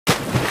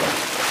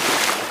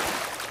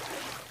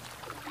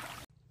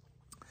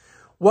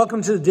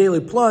Welcome to the Daily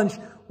Plunge.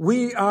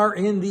 We are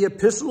in the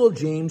Epistle of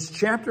James,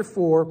 chapter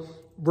 4,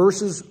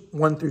 verses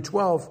 1 through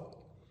 12.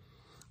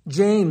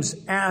 James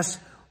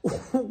asks,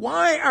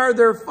 why are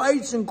there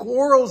fights and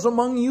quarrels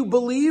among you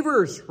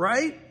believers,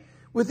 right?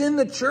 Within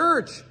the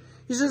church.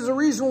 He says the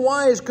reason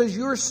why is because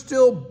you're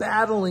still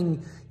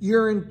battling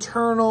your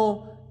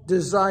internal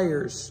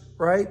desires,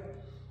 right?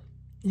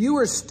 You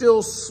are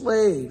still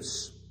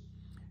slaves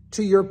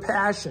to your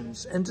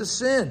passions and to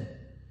sin.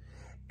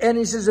 And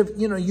he says, if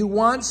you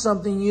want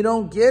something, you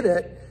don't get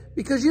it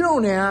because you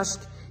don't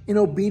ask in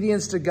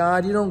obedience to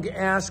God. You don't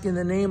ask in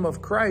the name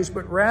of Christ,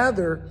 but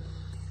rather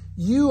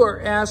you are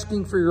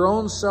asking for your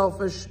own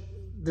selfish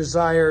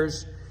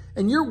desires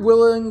and you're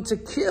willing to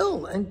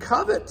kill and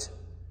covet.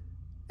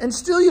 And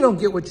still you don't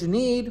get what you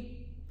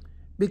need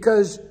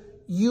because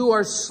you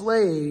are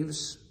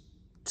slaves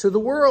to the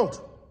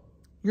world.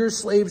 You're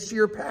slaves to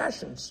your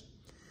passions.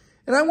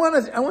 And I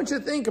want you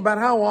to think about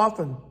how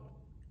often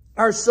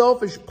our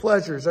selfish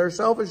pleasures, our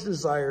selfish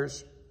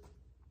desires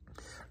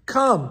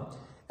come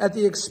at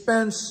the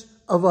expense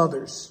of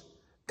others,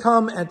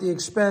 come at the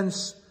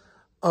expense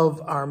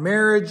of our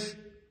marriage,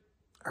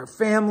 our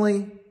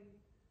family,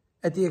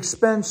 at the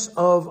expense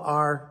of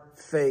our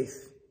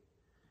faith.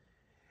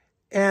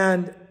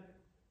 And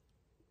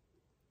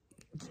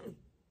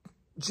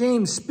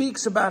James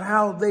speaks about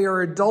how they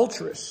are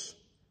adulterous,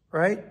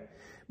 right?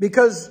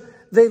 Because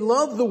they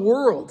love the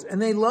world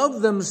and they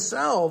love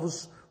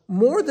themselves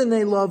more than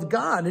they love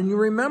God. And you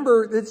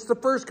remember, it's the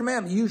first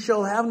commandment. You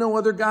shall have no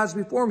other gods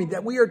before me.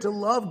 That we are to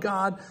love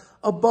God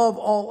above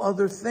all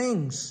other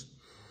things.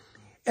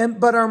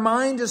 But our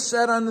mind is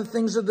set on the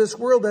things of this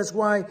world. That's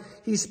why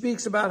he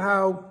speaks about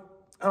how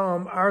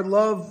our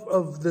love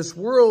of this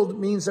world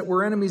means that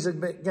we're enemies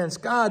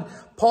against God.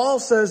 Paul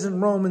says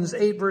in Romans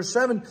 8, verse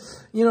 7,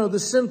 the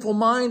sinful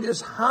mind is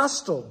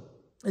hostile.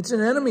 It's an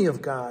enemy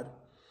of God.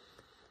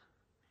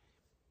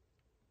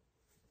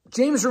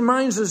 James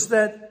reminds us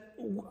that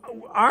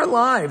our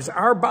lives,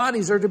 our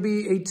bodies are to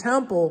be a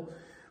temple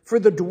for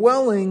the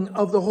dwelling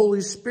of the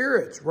Holy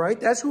Spirit, right?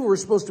 That's who we're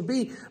supposed to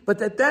be. But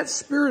that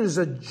spirit is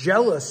a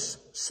jealous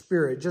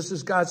spirit. Just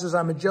as God says,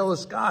 I'm a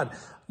jealous God.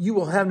 You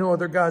will have no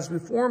other gods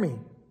before me.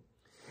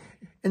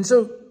 And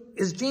so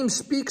as James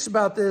speaks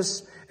about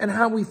this and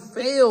how we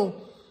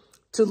fail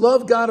to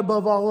love God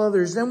above all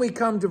others, then we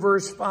come to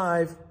verse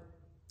 5,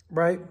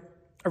 right?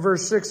 Or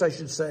verse 6, I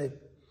should say.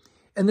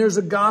 And there's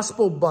a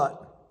gospel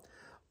but.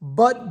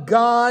 But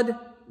God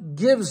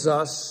gives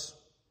us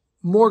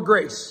more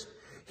grace.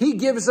 He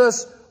gives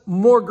us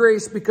more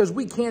grace because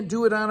we can't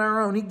do it on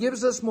our own. He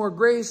gives us more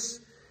grace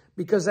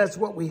because that's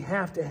what we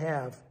have to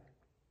have.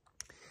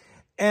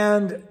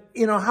 And,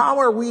 how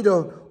are we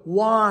to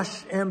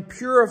wash and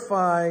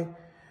purify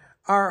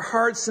our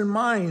hearts and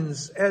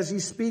minds as he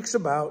speaks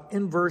about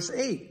in verse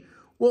 8?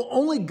 Well,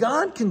 only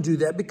God can do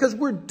that because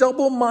we're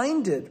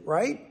double-minded,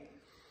 right?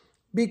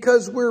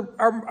 Because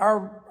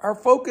our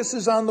focus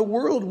is on the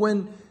world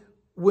when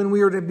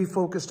we are to be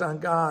focused on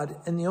God.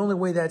 And the only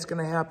way that's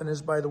going to happen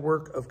is by the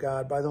work of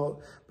God, by the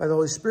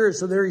Holy Spirit.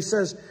 So there he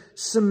says,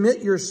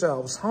 submit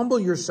yourselves, humble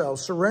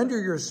yourselves, surrender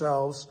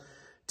yourselves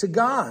to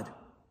God.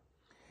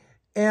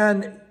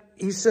 And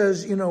he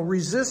says,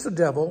 resist the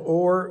devil,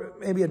 or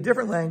maybe a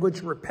different language,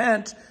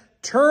 repent,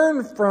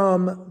 turn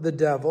from the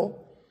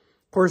devil.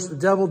 Of course, the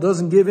devil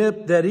doesn't give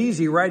up that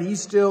easy, right?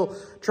 He's still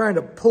trying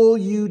to pull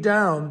you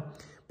down.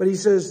 But he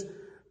says,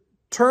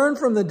 turn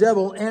from the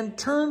devil and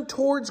turn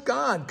towards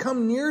God.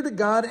 Come near to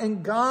God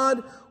and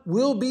God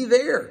will be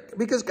there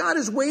because God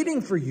is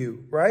waiting for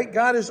you, right?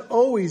 God is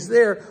always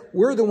there.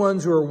 We're the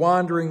ones who are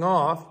wandering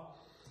off.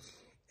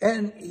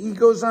 And he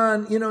goes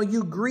on,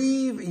 you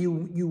grieve,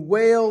 you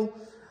wail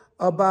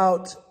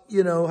about,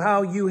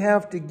 how you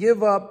have to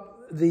give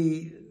up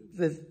the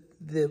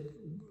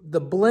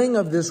bling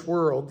of this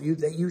world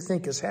that you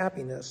think is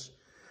happiness.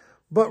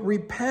 But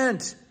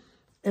repent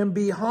and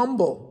be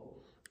humble.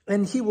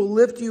 And he will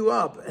lift you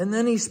up. And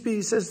then he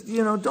says,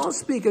 don't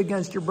speak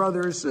against your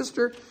brother or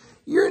sister.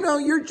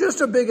 You're just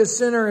as big a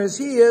sinner as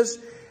he is.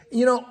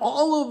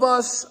 All of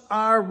us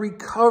are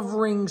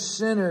recovering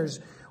sinners.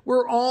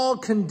 We're all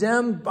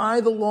condemned by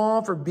the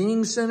law for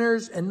being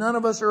sinners, and none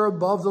of us are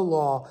above the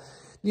law.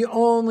 The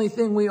only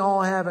thing we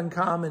all have in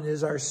common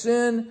is our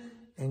sin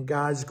and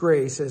God's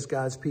grace as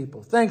God's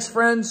people. Thanks,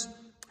 friends.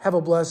 Have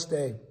a blessed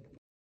day.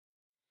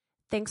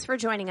 Thanks for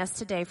joining us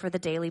today for the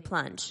Daily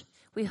Plunge.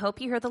 We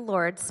hope you hear the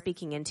Lord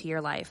speaking into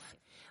your life.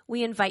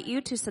 We invite you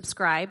to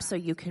subscribe so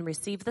you can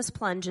receive this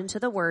plunge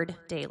into the Word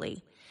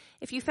daily.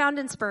 If you found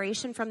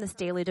inspiration from this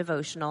daily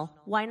devotional,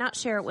 why not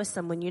share it with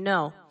someone you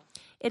know?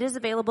 It is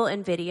available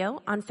in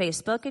video on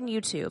Facebook and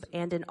YouTube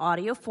and in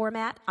audio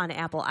format on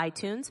Apple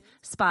iTunes,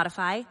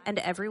 Spotify, and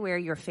everywhere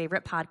your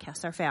favorite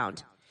podcasts are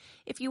found.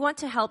 If you want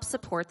to help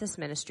support this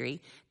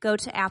ministry, go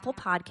to Apple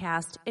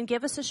Podcast and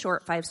give us a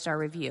short 5-star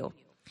review.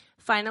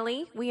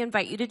 Finally, we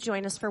invite you to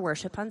join us for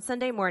worship on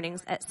Sunday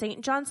mornings at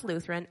St. John's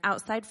Lutheran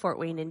outside Fort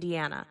Wayne,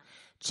 Indiana.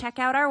 Check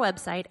out our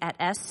website at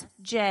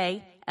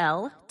sjlt.org.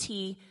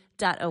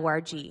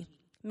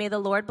 May the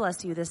Lord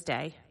bless you this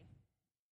day.